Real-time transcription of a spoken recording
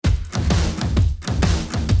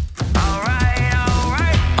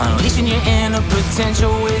Chasing your inner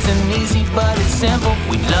potential isn't easy, but it's simple.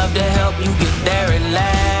 We'd love to help you get there at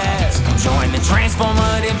last. Come join the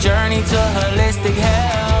transformative journey to holistic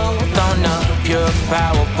health on the Pure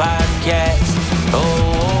Power Podcast.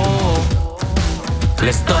 Oh,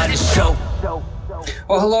 let's start the show.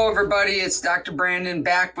 Well, hello, everybody. It's Dr. Brandon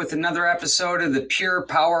back with another episode of the Pure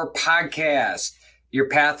Power Podcast, your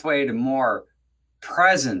pathway to more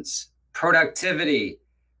presence, productivity,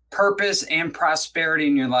 purpose, and prosperity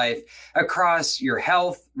in your life across your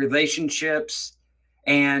health, relationships,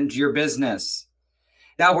 and your business.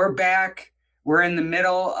 Now we're back. We're in the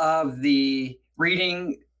middle of the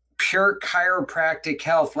reading Pure Chiropractic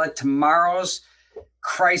Health. Let tomorrow's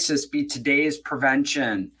crisis be today's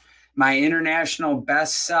prevention. My international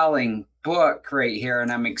best-selling book right here,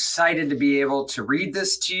 and I'm excited to be able to read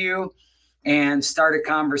this to you and start a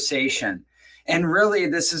conversation. And really,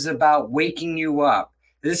 this is about waking you up.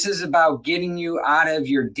 This is about getting you out of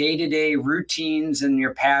your day-to-day routines and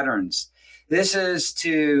your patterns. This is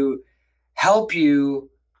to help you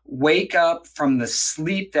wake up from the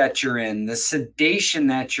sleep that you're in, the sedation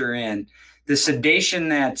that you're in, the sedation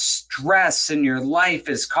that stress in your life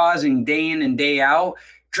is causing day in and day out,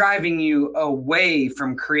 driving you away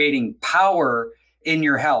from creating power in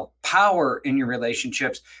your health, power in your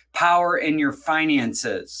relationships, power in your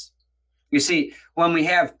finances. You see, when we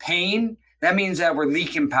have pain, that means that we're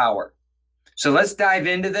leaking power. So let's dive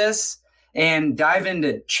into this and dive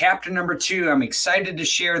into chapter number 2. I'm excited to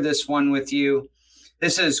share this one with you.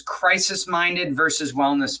 This is crisis-minded versus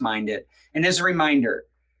wellness-minded. And as a reminder,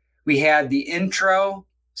 we had the intro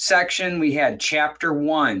section. We had chapter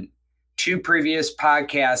 1, 2 previous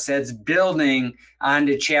podcasts that's building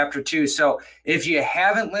onto chapter 2. So if you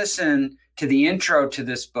haven't listened to the intro to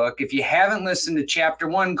this book, if you haven't listened to chapter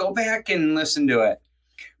 1, go back and listen to it.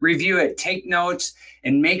 Review it, take notes,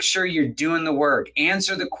 and make sure you're doing the work.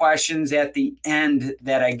 Answer the questions at the end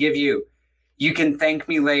that I give you. You can thank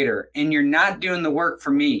me later. And you're not doing the work for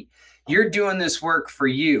me. You're doing this work for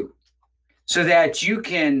you so that you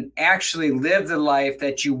can actually live the life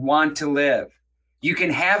that you want to live. You can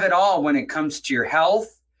have it all when it comes to your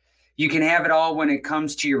health. You can have it all when it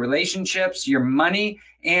comes to your relationships, your money,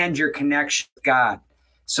 and your connection with God.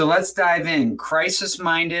 So let's dive in.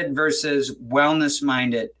 Crisis-minded versus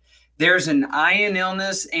wellness-minded. There's an I in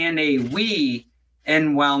illness and a we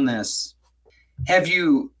in wellness. Have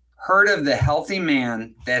you heard of the healthy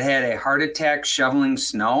man that had a heart attack shoveling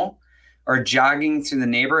snow or jogging through the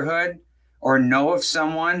neighborhood? Or know of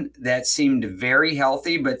someone that seemed very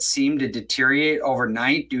healthy but seemed to deteriorate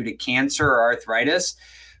overnight due to cancer or arthritis?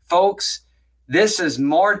 Folks, this is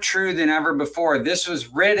more true than ever before. This was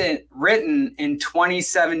written in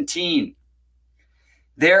 2017.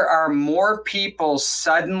 There are more people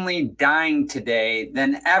suddenly dying today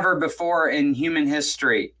than ever before in human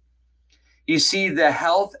history. You see, the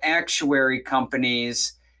health actuary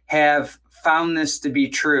companies have found this to be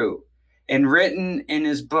true. And written in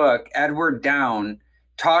his book, Edward Down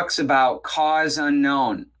talks about cause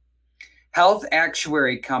unknown. Health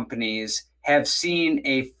actuary companies have seen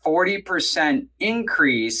a 40%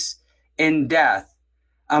 increase in death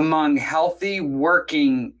among healthy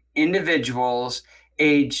working individuals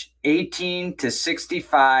age 18 to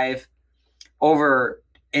 65 over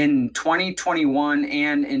in 2021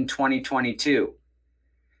 and in 2022.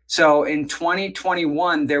 So in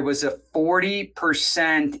 2021, there was a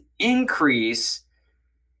 40% increase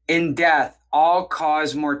in death,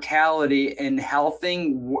 all-cause mortality in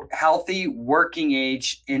healthy working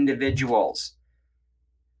age individuals.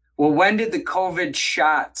 Well, when did the COVID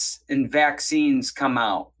shots and vaccines come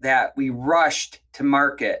out that we rushed to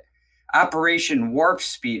market? Operation Warp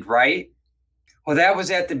Speed, right? Well, that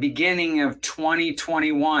was at the beginning of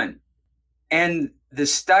 2021. And the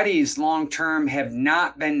studies long-term have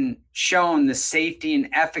not been shown the safety and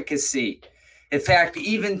efficacy. In fact,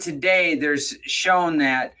 even today, there's shown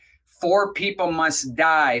that 4 people must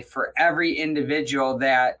die for every individual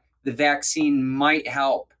that the vaccine might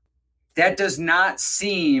help. That does not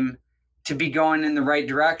seem to be going in the right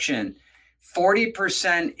direction.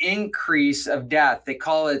 40% increase of death. They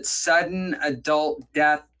call it sudden adult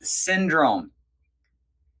death syndrome.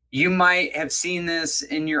 You might have seen this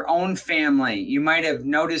in your own family. You might have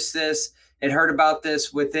noticed this and heard about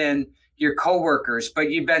this within your coworkers,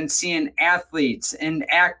 but you've been seeing athletes and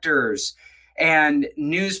actors and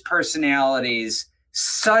news personalities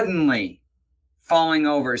suddenly falling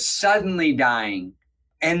over, suddenly dying.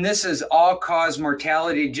 And this is all-cause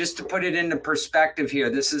mortality. Just to put it into perspective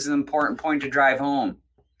here, this is an important point to drive home.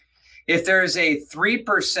 If there's a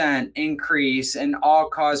 3% increase in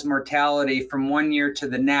all-cause mortality from one year to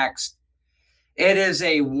the next, It is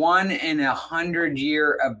a 1 in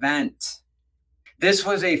 100-year event. This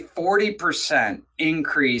was a 40%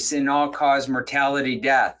 increase in all-cause mortality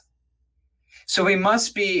death. So we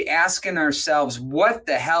must be asking ourselves, what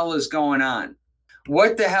the hell is going on?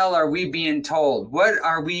 What the hell are we being told? What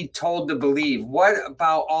are we told to believe? What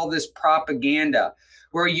about all this propaganda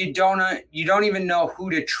where you don't even know who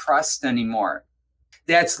to trust anymore?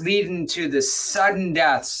 That's leading to the sudden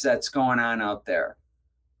deaths that's going on out there.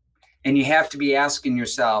 And you have to be asking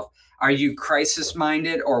yourself, are you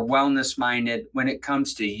crisis-minded or wellness-minded when it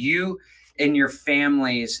comes to you and your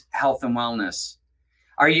family's health and wellness?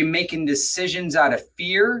 Are you making decisions out of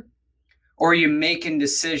fear, or are you making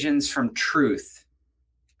decisions from truth?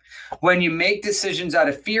 When you make decisions out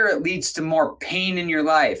of fear, it leads to more pain in your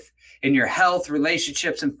life, in your health,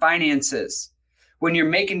 relationships, and finances. When you're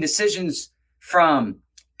making decisions from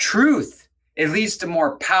truth, it leads to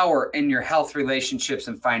more power in your health, relationships,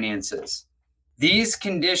 and finances. These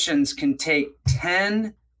conditions can take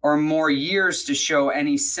 10 or more years to show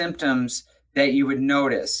any symptoms that you would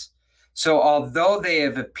notice. So although they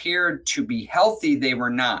have appeared to be healthy, they were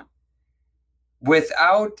not.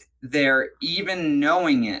 Without their even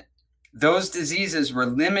knowing it, those diseases were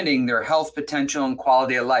limiting their health potential and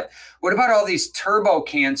quality of life. What about all these turbo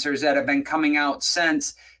cancers that have been coming out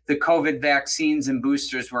since the COVID vaccines and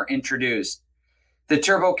boosters were introduced? The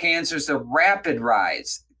turbo cancers, the rapid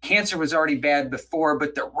rise. Cancer was already bad before,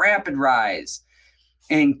 but the rapid rise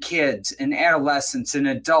in kids and adolescents and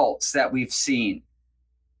adults that we've seen.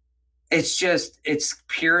 It's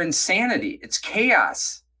pure insanity. It's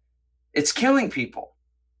chaos. It's killing people.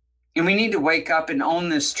 And we need to wake up and own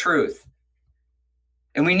this truth.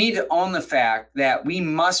 And we need to own the fact that we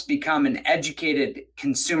must become an educated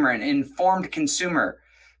consumer, an informed consumer,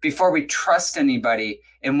 before we trust anybody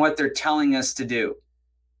in what they're telling us to do.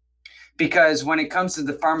 Because when it comes to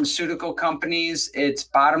the pharmaceutical companies, it's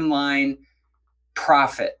bottom line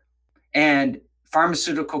profit. And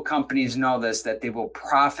pharmaceutical companies know this, that they will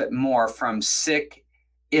profit more from sick,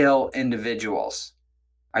 ill individuals.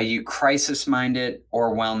 Are you crisis-minded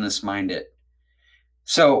or wellness-minded?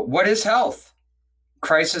 So what is health?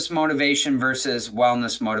 Crisis motivation versus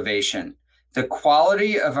wellness motivation. The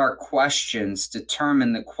quality of our questions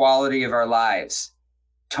determine the quality of our lives.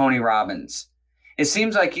 Tony Robbins. It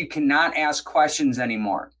seems like you cannot ask questions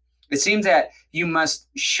anymore. It seems that you must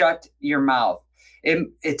shut your mouth.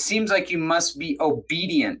 It seems like you must be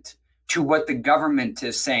obedient to what the government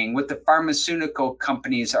is saying, what the pharmaceutical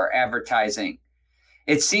companies are advertising.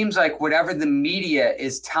 It seems like whatever the media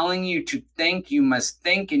is telling you to think, you must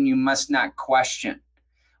think, and you must not question.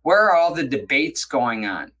 Where are all the debates going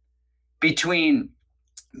on between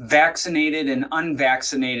vaccinated and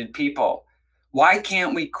unvaccinated people? Why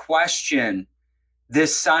can't we question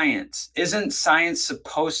this science? Isn't science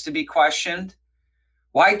supposed to be questioned?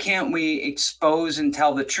 Why can't we expose and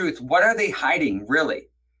tell the truth? What are they hiding, really?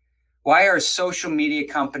 Why are social media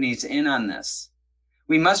companies in on this?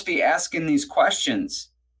 We must be asking these questions.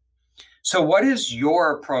 So what is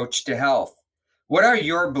your approach to health? What are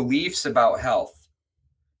your beliefs about health?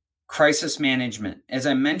 Crisis management. As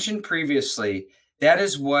I mentioned previously, that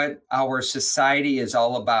is what our society is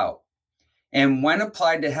all about. And when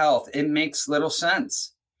applied to health, it makes little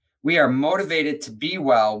sense. We are motivated to be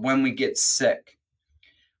well when we get sick.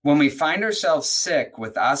 When we find ourselves sick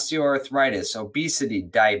with osteoarthritis, obesity,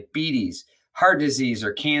 diabetes, heart disease,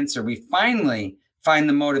 or cancer, we finally find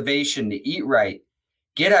the motivation to eat right,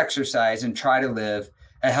 get exercise, and try to live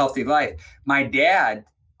a healthy life. My dad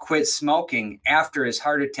quit smoking after his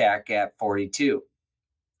heart attack at 42.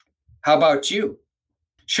 How about you?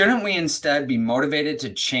 Shouldn't we instead be motivated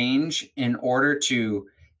to change in order to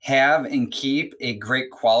have and keep a great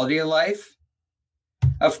quality of life?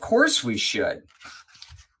 Of course we should.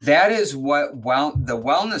 That is what the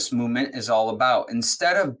wellness movement is all about.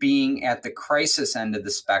 Instead of being at the crisis end of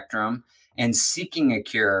the spectrum and seeking a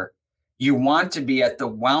cure, you want to be at the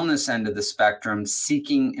wellness end of the spectrum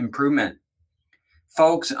seeking improvement.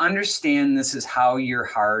 Folks, understand this is how you're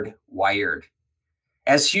hardwired.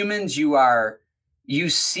 As humans, you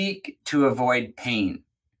seek to avoid pain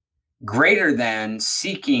greater than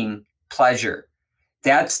seeking pleasure.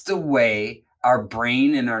 That's the way our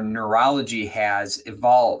brain and our neurology has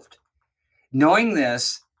evolved. Knowing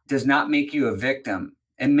this does not make you a victim.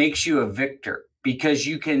 It makes you a victor, because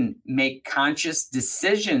you can make conscious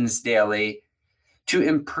decisions daily to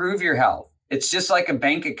improve your health. It's just like a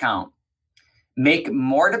bank account. Make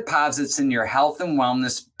more deposits in your health and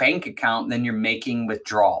wellness bank account than you're making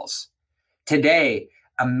withdrawals. Today,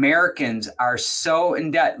 Americans are so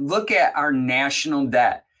in debt. Look at our national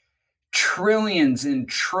debt. Trillions and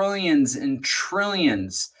trillions and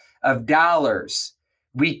trillions of dollars,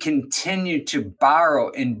 we continue to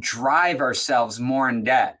borrow and drive ourselves more in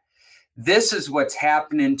debt. This is what's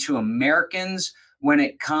happening to Americans when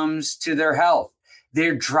it comes to their health.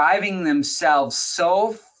 They're driving themselves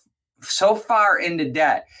so far into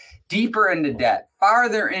debt, deeper into debt,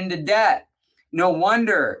 farther into debt. No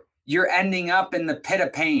wonder you're ending up in the pit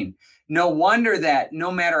of pain. No wonder that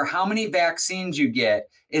no matter how many vaccines you get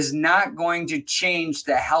is not going to change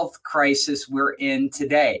the health crisis we're in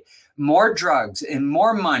today. More drugs and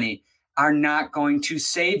more money are not going to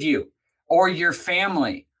save you or your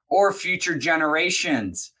family or future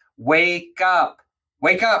generations. Wake up.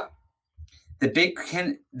 Wake up. The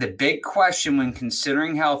big question when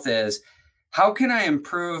considering health is, how can I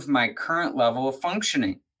improve my current level of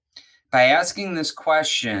functioning? By asking this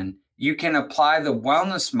question, you can apply the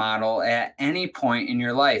wellness model at any point in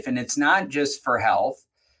your life. And it's not just for health.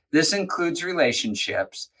 This includes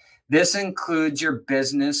relationships. This includes your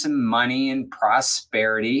business and money and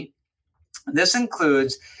prosperity. This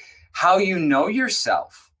includes how you know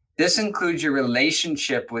yourself. This includes your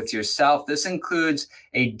relationship with yourself. This includes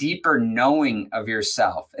a deeper knowing of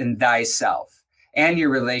yourself and thyself and your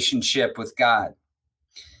relationship with God.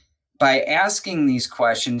 By asking these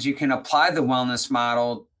questions, you can apply the wellness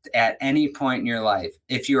model at any point in your life.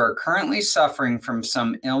 If you are currently suffering from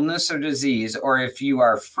some illness or disease, or if you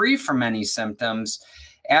are free from any symptoms,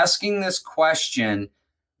 asking this question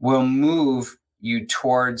will move you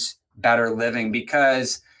towards better living,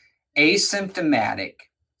 because asymptomatic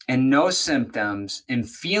and no symptoms and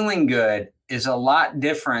feeling good is a lot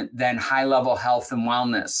different than high-level health and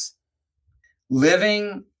wellness.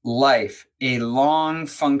 Living life, a long,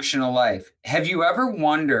 functional life. Have you ever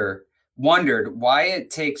wondered why it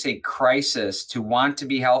takes a crisis to want to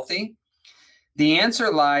be healthy? The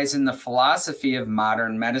answer lies in the philosophy of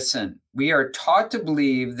modern medicine. We are taught to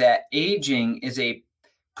believe that aging is a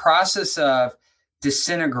process of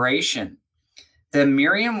disintegration. The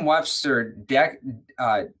Merriam-Webster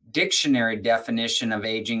dictionary definition of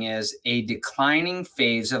aging is a declining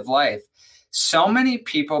phase of life. So many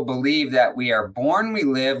people believe that we are born, we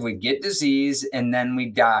live, we get disease, and then we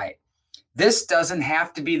die. This doesn't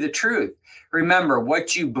have to be the truth. Remember,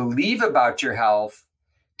 what you believe about your health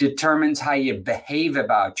determines how you behave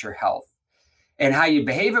about your health. And how you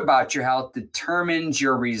behave about your health determines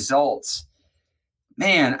your results.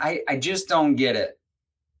 Man, I just don't get it.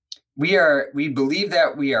 We believe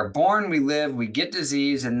that we are born, we live, we get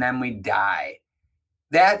disease, and then we die.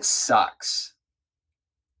 That sucks.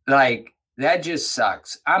 That just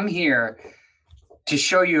sucks. I'm here to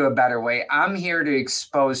show you a better way. I'm here to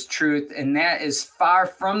expose truth, and that is far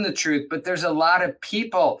from the truth. But there's a lot of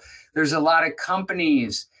people, there's a lot of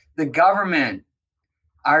companies, the government,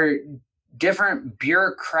 our different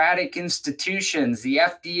bureaucratic institutions, the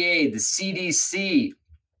FDA, the CDC,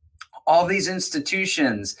 all these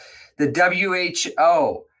institutions, the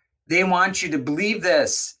WHO, they want you to believe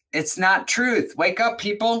this. It's not truth. Wake up,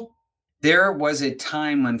 people. There was a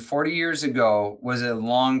time when 40 years ago was a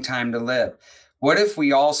long time to live. What if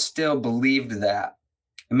we all still believed that?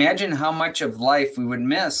 Imagine how much of life we would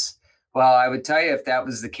miss. Well, I would tell you, if that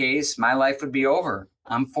was the case, my life would be over.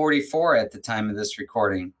 I'm 44 at the time of this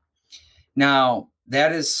recording. Now,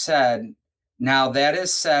 that is said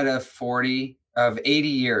of 80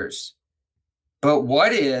 years. But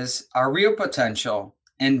what is our real potential?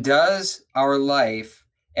 And does our life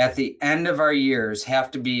at the end of our years have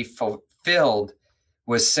to be fulfilled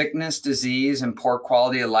with sickness, disease, and poor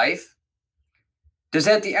quality of life? Does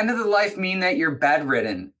at the end of the life mean that you're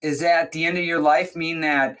bedridden? Is at the end of your life mean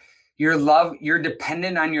that you're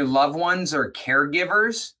dependent on your loved ones or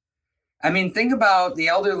caregivers? I mean, think about the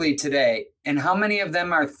elderly today and how many of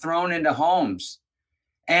them are thrown into homes.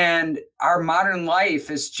 And our modern life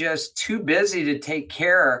is just too busy to take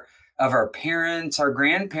care of our parents, our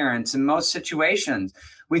grandparents in most situations.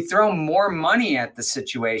 We throw more money at the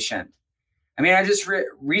situation. I mean, I just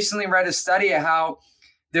recently read a study of how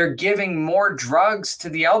they're giving more drugs to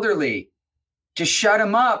the elderly to shut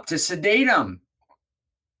them up, to sedate them,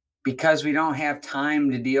 because we don't have time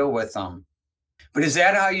to deal with them. But is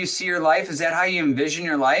that how you see your life? Is that how you envision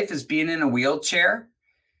your life, as being in a wheelchair?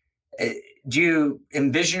 Do you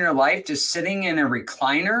envision your life just sitting in a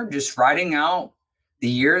recliner, just writing out the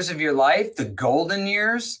years of your life, the golden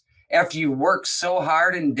years, after you worked so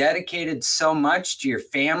hard and dedicated so much to your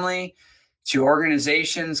family, to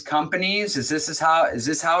organizations, companies? Is this how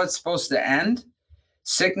it's supposed to end?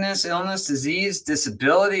 Sickness, illness, disease,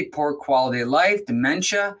 disability, poor quality of life,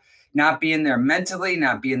 dementia, not being there mentally,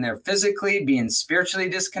 not being there physically, being spiritually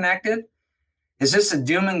disconnected? Is this a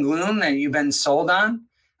doom and gloom that you've been sold on?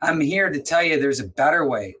 I'm here to tell you there's a better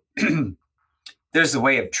way. There's the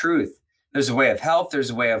way of truth. There's a way of health. There's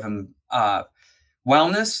a way of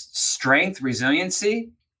wellness, strength,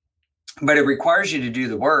 resiliency, but it requires you to do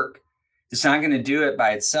the work. It's not going to do it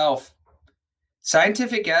by itself.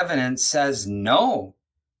 Scientific evidence says no.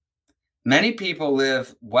 Many people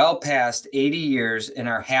live well past 80 years and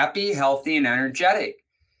are happy, healthy, and energetic.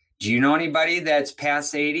 Do you know anybody that's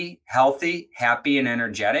past 80, healthy, happy, and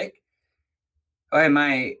energetic? Oh,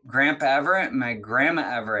 my grandpa Everett and my grandma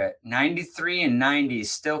Everett, 93 and 90,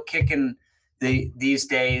 still kicking these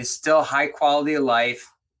days, still high quality of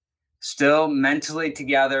life, still mentally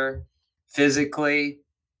together, physically,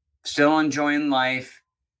 still enjoying life.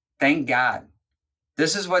 Thank God.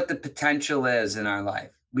 This is what the potential is in our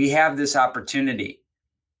life. We have this opportunity,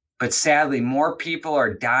 but sadly, more people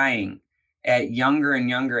are dying at younger and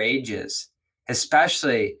younger ages,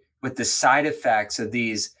 especially with the side effects of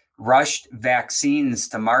these rushed vaccines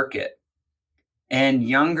to market. And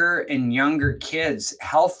younger kids,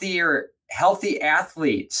 healthy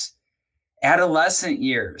athletes, adolescent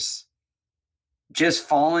years, just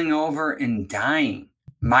falling over and dying.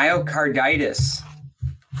 Myocarditis,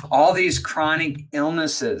 all these chronic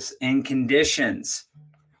illnesses and conditions,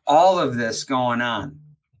 all of this going on.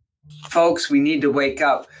 Folks, we need to wake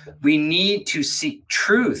up. We need to seek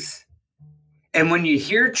truth. And when you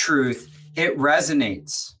hear truth, it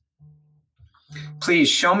resonates. Please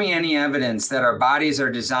show me any evidence that our bodies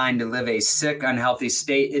are designed to live a sick, unhealthy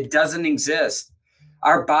state. It doesn't exist.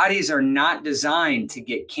 Our bodies are not designed to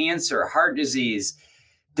get cancer, heart disease,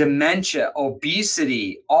 dementia,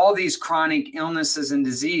 obesity, all these chronic illnesses and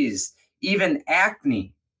disease, even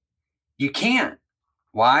acne. You can't.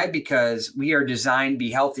 Why? Because we are designed to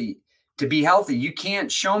be healthy. You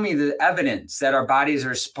can't show me the evidence that our bodies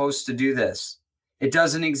are supposed to do this. It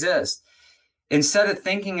doesn't exist. Instead of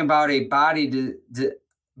thinking about a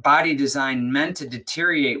body design meant to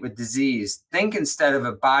deteriorate with disease, think instead of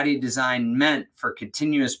a body design meant for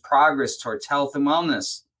continuous progress towards health and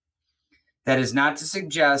wellness. That is not to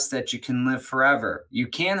suggest that you can live forever. You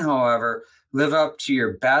can, however, live up to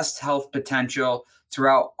your best health potential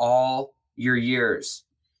throughout all your years.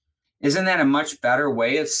 Isn't that a much better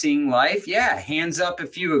way of seeing life? Yeah, hands up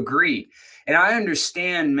if you agree. And I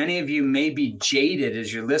understand many of you may be jaded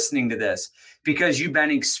as you're listening to this because you've been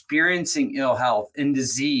experiencing ill health and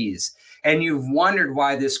disease, and you've wondered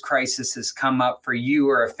why this crisis has come up for you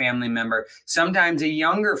or a family member, sometimes a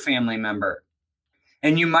younger family member.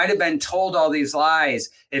 And you might have been told all these lies.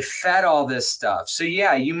 It fed all this stuff. So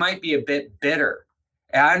yeah, you might be a bit bitter.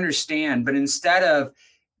 I understand, but instead of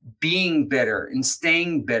being bitter and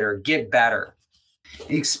staying bitter, get better.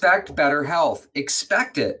 Expect better health.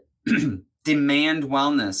 Expect it. Demand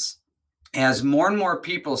wellness. As more and more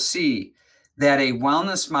people see that a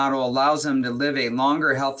wellness model allows them to live a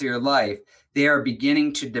longer, healthier life, they are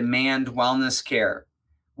beginning to demand wellness care.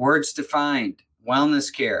 Words defined: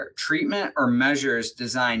 wellness care, treatment or measures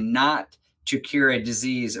designed not to cure a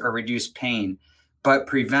disease or reduce pain, but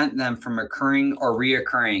prevent them from occurring or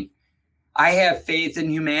reoccurring. I have faith in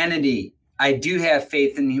humanity. I do have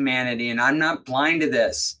faith in humanity, and I'm not blind to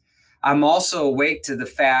this. I'm also awake to the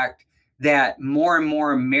fact that more and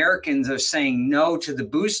more Americans are saying no to the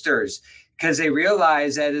boosters because they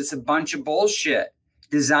realize that it's a bunch of bullshit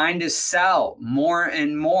designed to sell more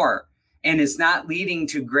and more, and it's not leading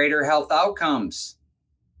to greater health outcomes.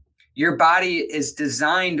 Your body is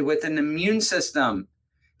designed with an immune system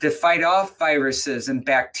to fight off viruses and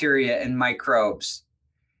bacteria and microbes.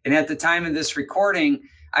 And at the time of this recording,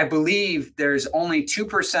 I believe there's only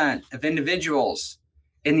 2% of individuals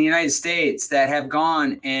in the United States that have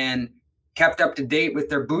gone and kept up to date with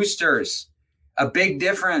their boosters. A big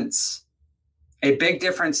difference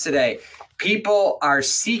today. People are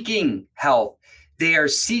seeking health. They are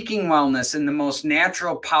seeking wellness in the most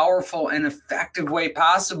natural, powerful, and effective way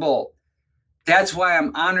possible. That's why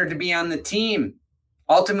I'm honored to be on the team.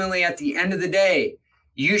 Ultimately, at the end of the day,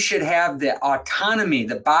 you should have the autonomy,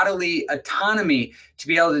 the bodily autonomy, to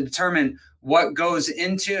be able to determine what goes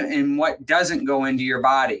into and what doesn't go into your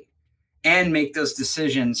body and make those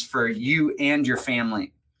decisions for you and your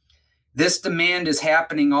family. This demand is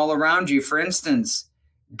happening all around you. For instance,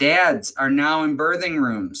 dads are now in birthing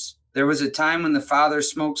rooms. There was a time when the father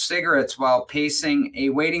smoked cigarettes while pacing a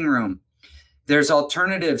waiting room. There's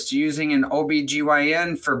alternatives to using an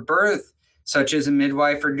OBGYN for birth, such as a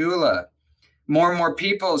midwife or doula. More and more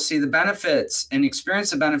people see the benefits and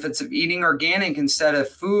experience the benefits of eating organic instead of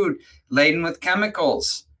food laden with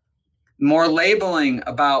chemicals. More labeling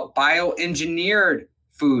about bioengineered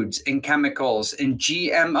foods and chemicals and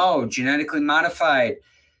GMO, genetically modified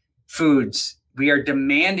foods. We are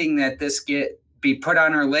demanding that this be put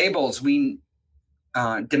on our labels.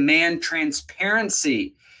 demand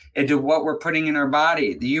transparency into what we're putting in our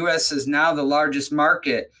body. The U.S. is now the largest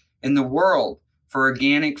market in the world for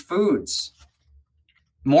organic foods.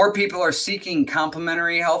 More people are seeking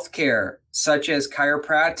complementary health care, such as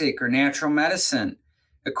chiropractic or natural medicine.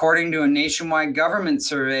 According to a nationwide government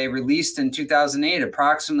survey released in 2008,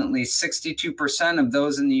 approximately 62% of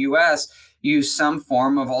those in the U.S. use some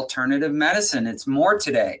form of alternative medicine. It's more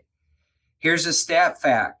today. Here's a stat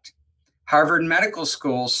fact. Harvard Medical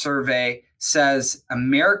School survey says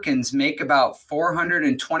Americans make about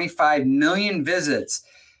 425 million visits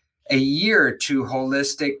a year to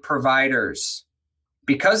holistic providers.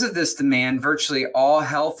 Because of this demand, virtually all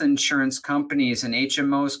health insurance companies and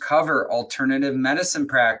HMOs cover alternative medicine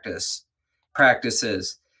practices.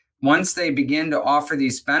 Once they begin to offer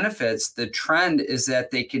these benefits, the trend is that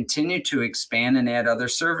they continue to expand and add other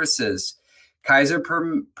services. Kaiser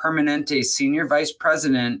Permanente Senior Vice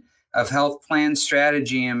President of Health Plan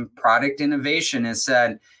Strategy and Product Innovation has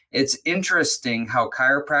said, it's interesting how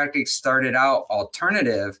chiropractic started out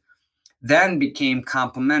alternative, then became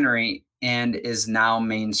complementary, and is now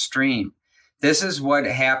mainstream. This is what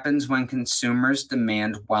happens when consumers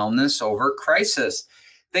demand wellness over crisis.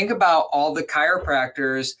 Think about all the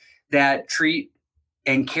chiropractors that treat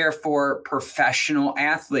and care for professional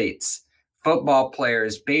athletes, football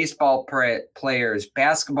players, baseball players,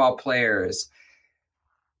 basketball players,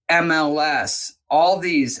 MLS, all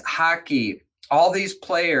these hockey, all these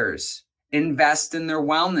players invest in their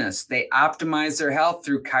wellness. They optimize their health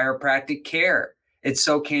through chiropractic care.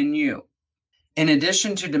 So can you. In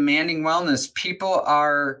addition to demanding wellness,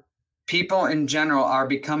 people in general are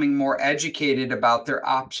becoming more educated about their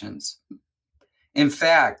options. In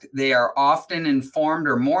fact, they are often informed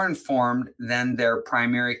or more informed than their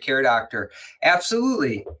primary care doctor.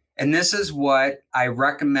 Absolutely. And this is what I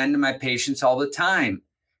recommend to my patients all the time.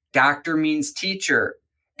 Doctor means teacher,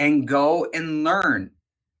 and go and learn.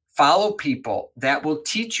 Follow people that will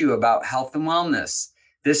teach you about health and wellness.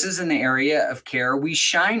 This is an area of care we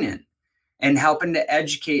shine in, and helping to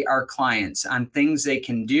educate our clients on things they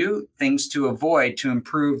can do, things to avoid to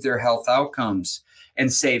improve their health outcomes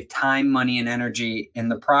and save time, money, and energy in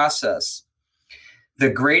the process. The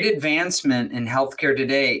great advancement in healthcare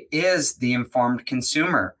today is the informed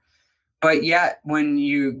consumer. But yet, when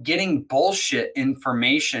you're getting bullshit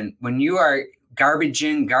information, when you are garbage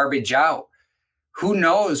in, garbage out, who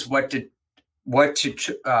knows who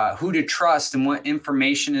to trust and what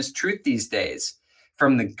information is truth these days?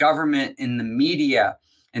 From the government and the media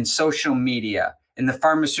and social media, and the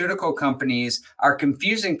pharmaceutical companies are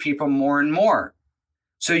confusing people more and more.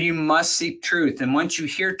 So you must seek truth. And once you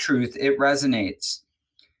hear truth, it resonates.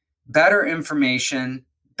 Better information,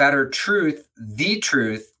 better truth, the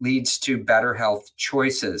truth leads to better health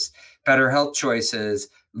choices. Better health choices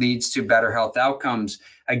leads to better health outcomes.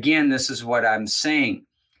 Again, this is what I'm saying.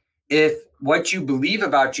 If what you believe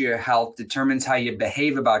about your health determines how you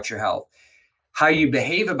behave about your health, how you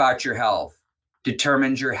behave about your health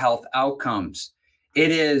determines your health outcomes.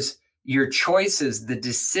 It is your choices, the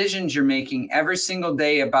decisions you're making every single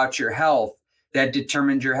day about your health that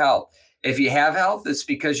determines your health. If you have health, it's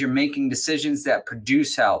because you're making decisions that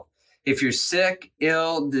produce health. If you're sick,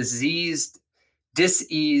 ill, diseased,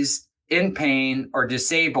 diseased, in pain, or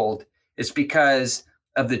disabled, it's because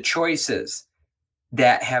of the choices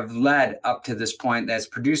that have led up to this point that's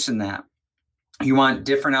producing that. You want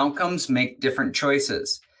different outcomes, make different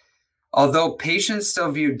choices. Although patients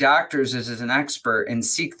still view doctors as an expert and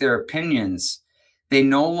seek their opinions, they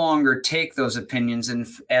no longer take those opinions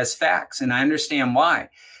as facts. And I understand why.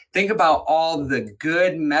 Think about all the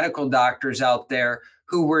good medical doctors out there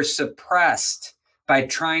who were suppressed by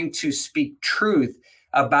trying to speak truth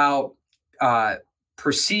about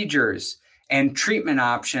procedures and treatment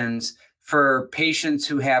options for patients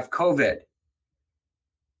who have COVID.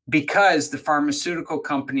 Because the pharmaceutical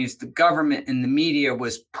companies, the government, and the media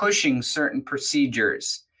was pushing certain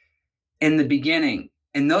procedures in the beginning.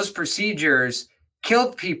 And those procedures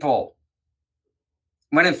killed people.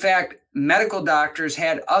 When in fact, medical doctors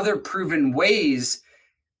had other proven ways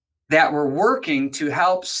that were working to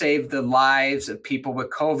help save the lives of people with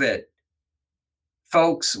COVID.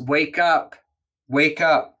 Folks, wake up, wake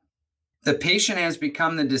up. The patient has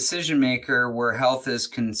become the decision maker where health is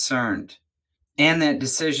concerned. And that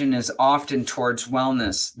decision is often towards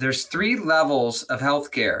wellness. There's 3 levels of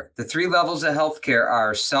healthcare. The 3 levels of healthcare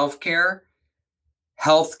are self-care,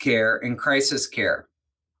 healthcare, and crisis care.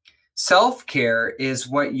 Self-care is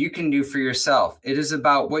what you can do for yourself. It is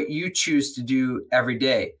about what you choose to do every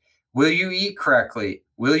day. Will you eat correctly?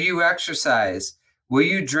 Will you exercise? Will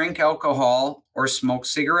you drink alcohol or smoke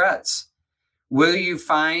cigarettes? Will you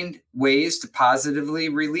find ways to positively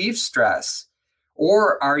relieve stress?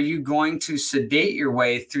 Or are you going to sedate your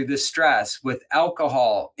way through the stress with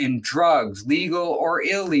alcohol and drugs, legal or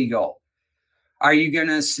illegal? Are you going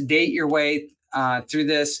to sedate your way through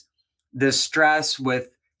this stress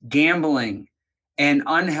with gambling and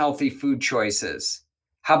unhealthy food choices?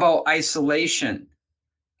 How about isolation?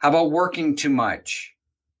 How about working too much?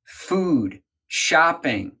 Food,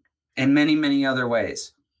 shopping, and many, many other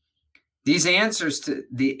ways. The answers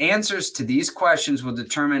to these questions will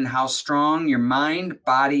determine how strong your mind,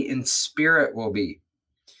 body, and spirit will be.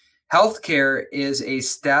 Healthcare is a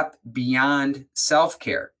step beyond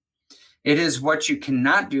self-care. It is what you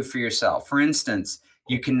cannot do for yourself. For instance,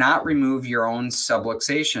 you cannot remove your own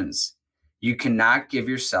subluxations. You cannot give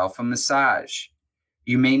yourself a massage.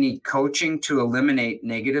 You may need coaching to eliminate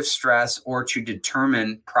negative stress or to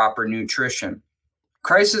determine proper nutrition.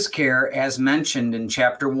 Crisis care, as mentioned in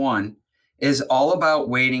Chapter 1, is all about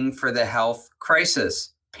waiting for the health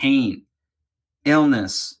crisis, pain,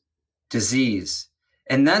 illness, disease,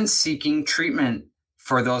 and then seeking treatment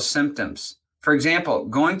for those symptoms. For example,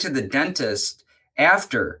 going to the dentist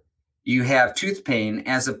after you have tooth pain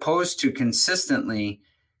as opposed to consistently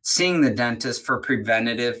seeing the dentist for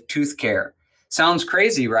preventative tooth care. Sounds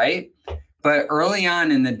crazy, right? But early on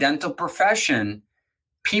in the dental profession,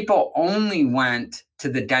 people only went to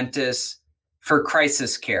the dentist for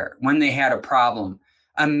crisis care when they had a problem.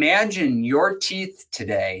 Imagine your teeth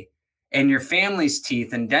today and your family's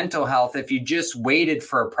teeth and dental health if you just waited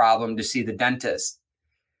for a problem to see the dentist.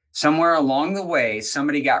 Somewhere along the way,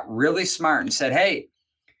 somebody got really smart and said, hey,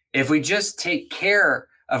 if we just take care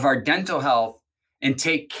of our dental health and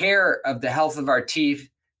take care of the health of our teeth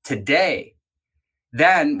today,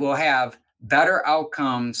 then we'll have better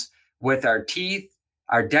outcomes with our teeth,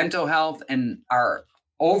 our dental health, and our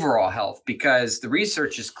overall health, because the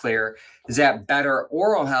research is clear is that better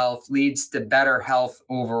oral health leads to better health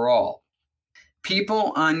overall.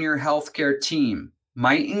 People on your healthcare team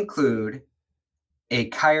might include a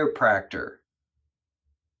chiropractor,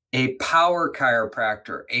 a power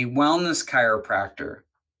chiropractor, a wellness chiropractor,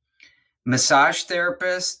 massage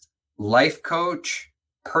therapist, life coach,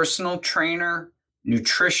 personal trainer,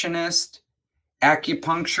 nutritionist,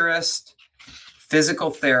 acupuncturist,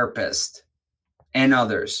 physical therapist, and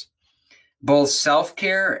others. Both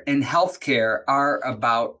self-care and healthcare are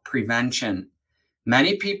about prevention.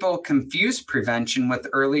 Many people confuse prevention with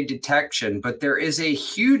early detection, but there is a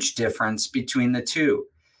huge difference between the two.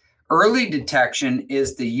 Early detection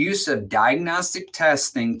is the use of diagnostic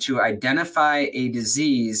testing to identify a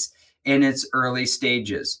disease in its early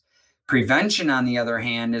stages. Prevention, on the other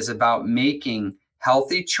hand, is about making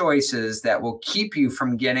healthy choices that will keep you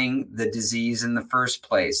from getting the disease in the first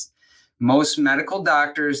place. Most medical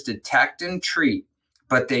doctors detect and treat,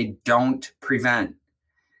 but they don't prevent.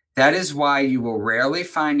 That is why you will rarely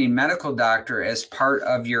find a medical doctor as part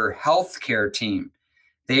of your healthcare team.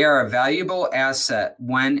 They are a valuable asset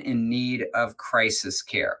when in need of crisis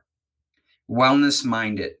care.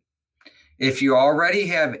 Wellness-minded. If you already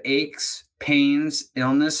have aches, pains,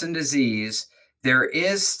 illness, and disease, there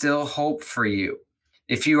is still hope for you.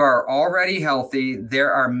 If you are already healthy,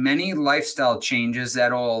 there are many lifestyle changes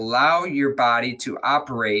that will allow your body to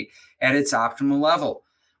operate at its optimal level.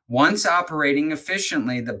 Once operating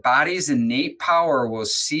efficiently, the body's innate power will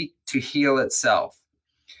seek to heal itself.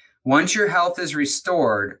 Once your health is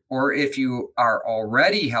restored, or if you are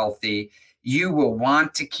already healthy, you will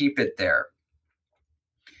want to keep it there.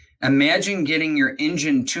 Imagine getting your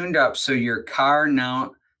engine tuned up so your car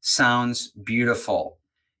now sounds beautiful.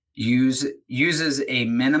 Uses a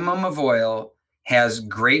minimum of oil, has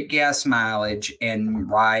great gas mileage,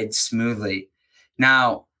 and rides smoothly.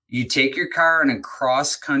 Now, you take your car on a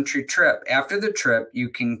cross-country trip. After the trip, you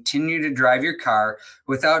continue to drive your car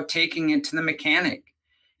without taking it to the mechanic.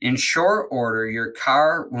 In short order, your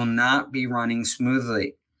car will not be running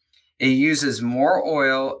smoothly. It uses more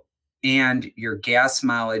oil and your gas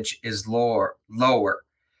mileage is lower.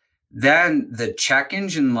 Then the check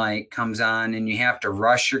engine light comes on and you have to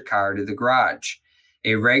rush your car to the garage.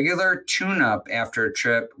 A regular tune-up after a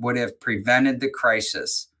trip would have prevented the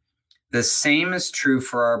crisis. The same is true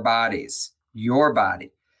for our bodies, your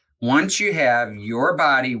body. Once you have your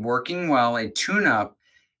body working well, a tune-up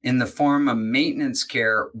in the form of maintenance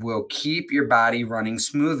care will keep your body running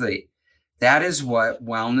smoothly. That is what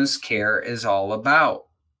wellness care is all about.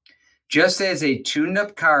 Just as a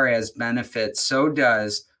tuned-up car has benefits, so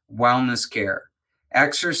does wellness care.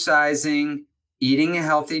 Exercising, eating a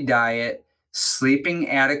healthy diet, sleeping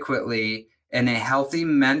adequately, and a healthy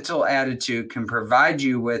mental attitude can provide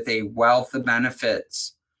you with a wealth of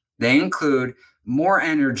benefits. They include more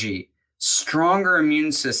energy, stronger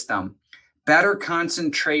immune system, better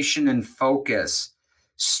concentration and focus,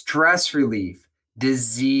 stress relief,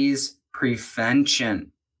 disease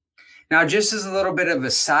prevention. Now, just as a little bit of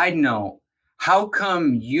a side note, how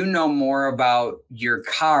come you know more about your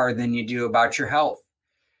car than you do about your health?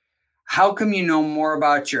 How come you know more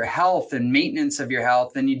about your health and maintenance of your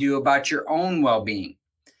health than you do about your own well-being?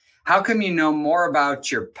 How come you know more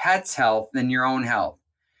about your pet's health than your own health?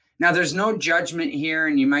 Now, there's no judgment here,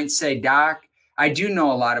 and you might say, Doc, I do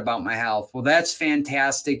know a lot about my health. Well, that's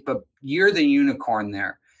fantastic, but you're the unicorn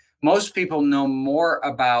there. Most people know more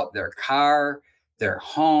about their car, their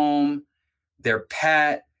home, their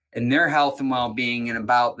pet, and their health and well-being and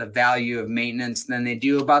about the value of maintenance than they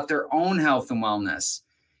do about their own health and wellness.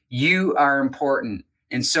 You are important,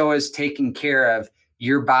 and so is taking care of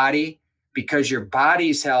your body, because your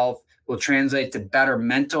body's health will translate to better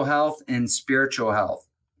mental health and spiritual health.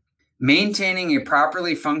 Maintaining a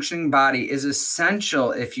properly functioning body is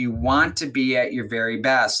essential if you want to be at your very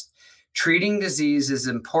best. Treating disease is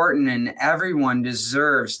important, and everyone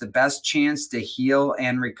deserves the best chance to heal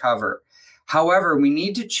and recover. However, we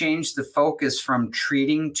need to change the focus from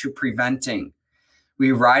treating to preventing.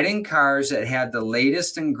 We ride in cars that have the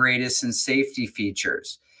latest and greatest in safety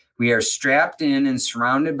features. We are strapped in and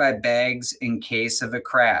surrounded by bags in case of a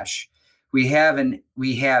crash. We have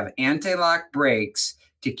anti-lock brakes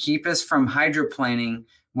to keep us from hydroplaning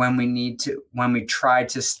when we try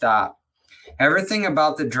to stop. Everything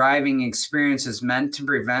about the driving experience is meant to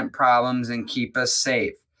prevent problems and keep us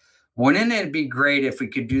safe. Wouldn't it be great if we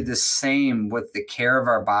could do the same with the care of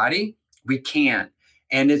our body? We can,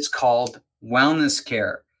 and it's called wellness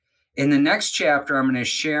care. In the next chapter, I'm going to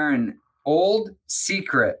share an old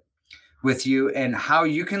secret with you and how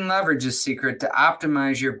you can leverage this secret to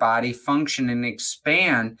optimize your body function and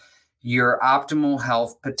expand your optimal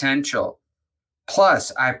health potential.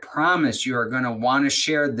 Plus, I promise you are going to want to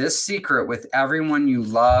share this secret with everyone you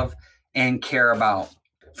love and care about.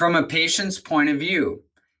 From a patient's point of view,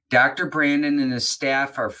 Dr. Brandon and his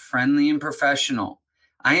staff are friendly and professional.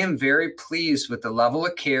 I am very pleased with the level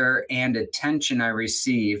of care and attention I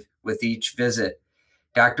receive with each visit.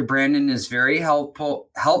 Dr. Brandon is very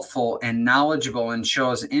helpful and knowledgeable and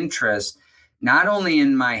shows interest not only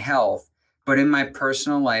in my health, but in my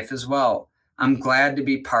personal life as well. I'm glad to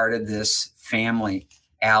be part of this family.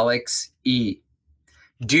 Alex E.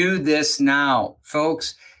 Do this now.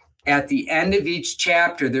 Folks, at the end of each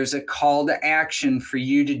chapter, there's a call to action for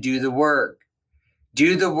you to do the work.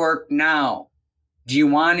 Do the work now. Do you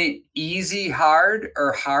want it easy, hard,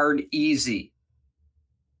 or hard, easy?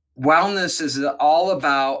 Wellness is all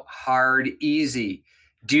about hard, easy.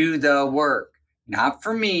 Do the work, not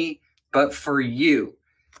for me, but for you.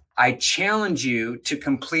 I challenge you to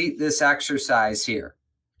complete this exercise here.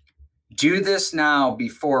 Do this now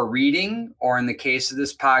before reading, or in the case of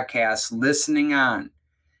this podcast, listening on.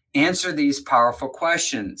 Answer these powerful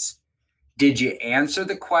questions. Did you answer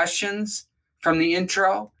the questions from the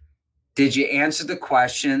intro? Did you answer the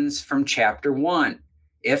questions from chapter 1?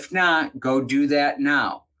 If not, go do that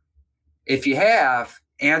now. If you have,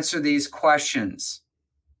 answer these questions.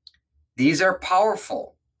 These are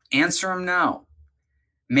powerful. Answer them now.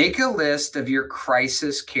 Make a list of your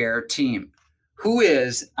crisis care team. Who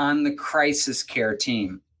is on the crisis care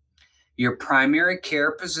team? Your primary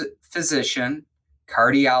care physician,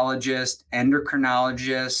 cardiologist,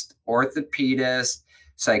 endocrinologist, orthopedist,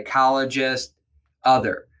 psychologist,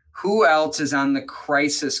 other. Who else is on the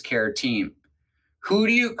crisis care team? Who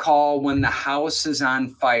do you call when the house is on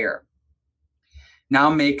fire? Now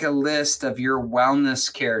make a list of your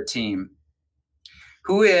wellness care team.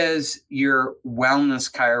 Who is your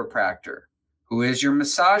wellness chiropractor? Who is your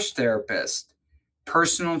massage therapist,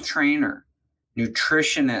 personal trainer,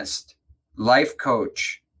 nutritionist, life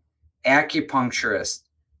coach, acupuncturist,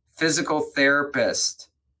 physical therapist,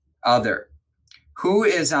 other? Who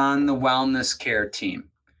is on the wellness care team?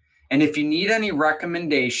 And if you need any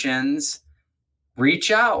recommendations, reach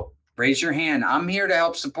out. Raise your hand. I'm here to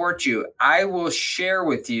help support you. I will share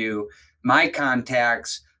with you my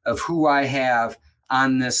contacts of who I have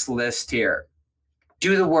on this list here.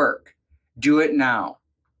 Do the work. Do it now.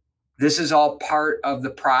 This is all part of the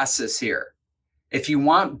process here. If you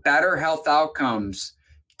want better health outcomes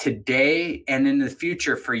today and in the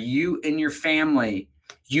future for you and your family,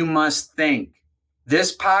 you must think.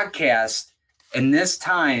 This podcast and this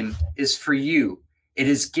time is for you. It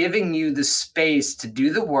is giving you the space to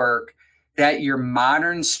do the work that your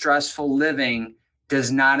modern stressful living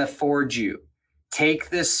does not afford you. Take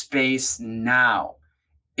this space now.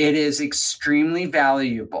 It is extremely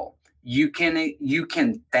valuable. You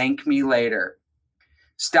can thank me later.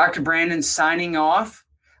 It's Dr. Brandon signing off.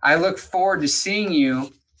 I look forward to seeing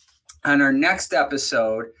you on our next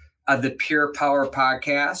episode of the Pure Power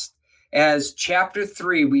Podcast. As Chapter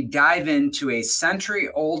 3, we dive into a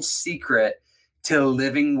century-old secret to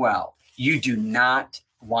living well. You do not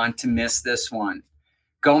want to miss this one.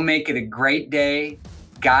 Go make it a great day.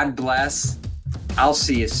 God bless. I'll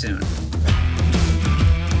see you soon.